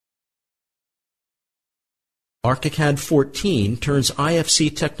ArchiCAD 14 turns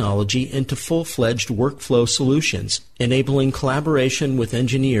IFC technology into full-fledged workflow solutions, enabling collaboration with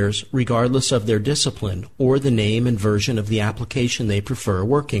engineers regardless of their discipline or the name and version of the application they prefer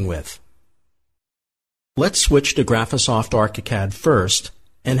working with. Let's switch to Graphisoft ArchiCAD first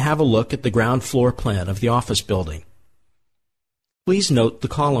and have a look at the ground floor plan of the office building. Please note the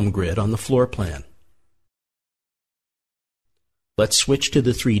column grid on the floor plan. Let's switch to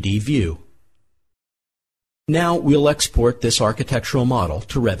the 3D view. Now we'll export this architectural model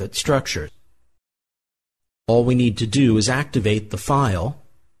to Revit structures. All we need to do is activate the File,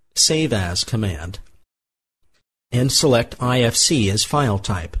 Save As command, and select IFC as file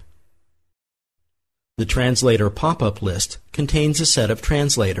type. The translator pop-up list contains a set of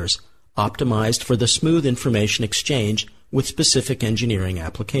translators optimized for the smooth information exchange with specific engineering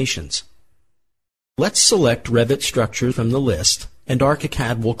applications. Let's select Revit structure from the list, and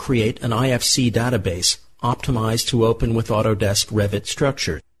ArchiCAD will create an IFC database optimized to open with Autodesk Revit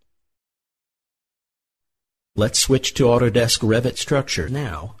structure. Let's switch to Autodesk Revit structure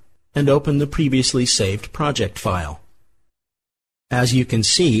now and open the previously saved project file. As you can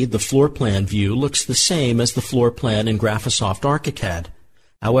see, the floor plan view looks the same as the floor plan in Graphisoft ArchiCAD.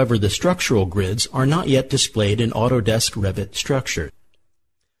 However, the structural grids are not yet displayed in Autodesk Revit structure.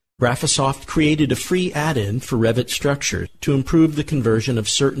 Graphisoft created a free add-in for Revit structure to improve the conversion of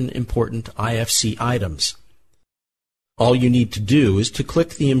certain important IFC items. All you need to do is to click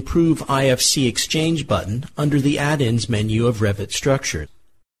the Improve IFC Exchange button under the Add-ins menu of Revit structure.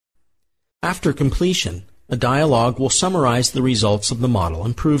 After completion, a dialog will summarize the results of the model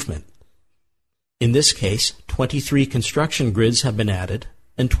improvement. In this case, 23 construction grids have been added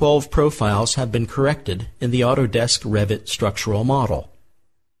and 12 profiles have been corrected in the Autodesk Revit structural model.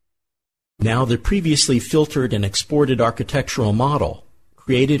 Now the previously filtered and exported architectural model,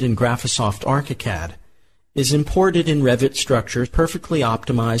 created in Graphisoft ArchiCAD, is imported in Revit structure perfectly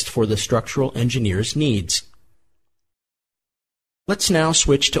optimized for the structural engineer's needs. Let's now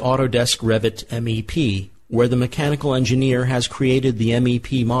switch to Autodesk Revit MEP, where the mechanical engineer has created the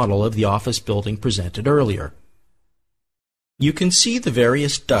MEP model of the office building presented earlier. You can see the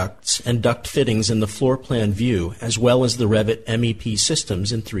various ducts and duct fittings in the floor plan view as well as the Revit MEP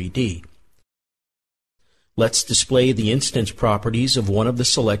systems in 3D. Let's display the instance properties of one of the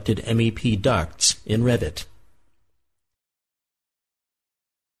selected MEP ducts in Revit.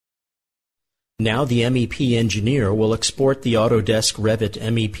 Now the MEP engineer will export the Autodesk Revit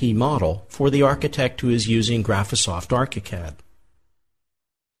MEP model for the architect who is using Graphisoft ArchiCAD.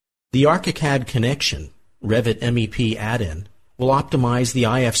 The ArchiCAD connection, Revit MEP add-in, will optimize the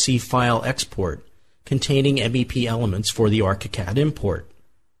IFC file export containing MEP elements for the ArchiCAD import.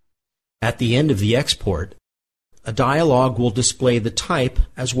 At the end of the export, a dialog will display the type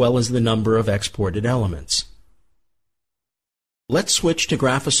as well as the number of exported elements. Let's switch to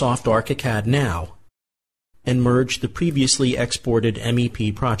Graphisoft ArchiCAD now and merge the previously exported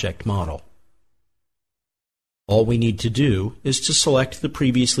MEP project model. All we need to do is to select the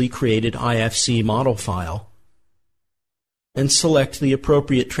previously created IFC model file and select the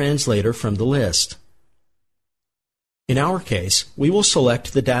appropriate translator from the list. In our case, we will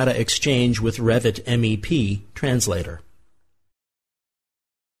select the Data Exchange with Revit MEP translator.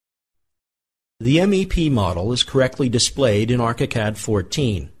 The MEP model is correctly displayed in ArchiCAD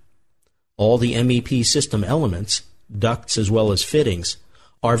 14. All the MEP system elements, ducts as well as fittings,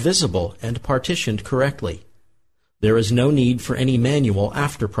 are visible and partitioned correctly. There is no need for any manual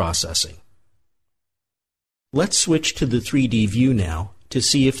after processing. Let's switch to the 3D view now to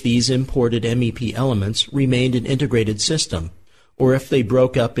see if these imported MEP elements remained an integrated system, or if they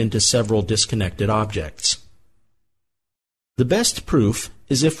broke up into several disconnected objects. The best proof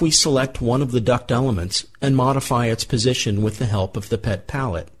is if we select one of the duct elements and modify its position with the help of the pet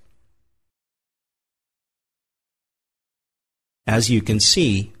palette. As you can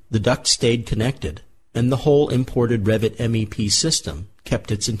see, the duct stayed connected, and the whole imported Revit MEP system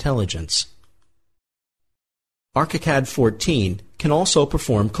kept its intelligence. ArchiCAD 14 can also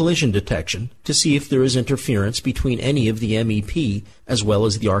perform collision detection to see if there is interference between any of the MEP as well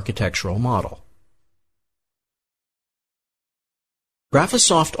as the architectural model.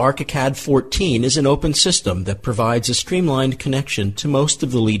 Graphisoft ArchiCAD 14 is an open system that provides a streamlined connection to most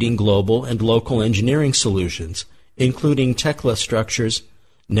of the leading global and local engineering solutions, including Tekla Structures,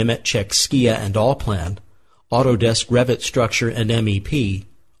 Nemetschek Skia and Allplan, Autodesk Revit Structure and MEP,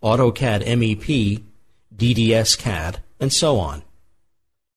 AutoCAD MEP, DDS CAD, and so on.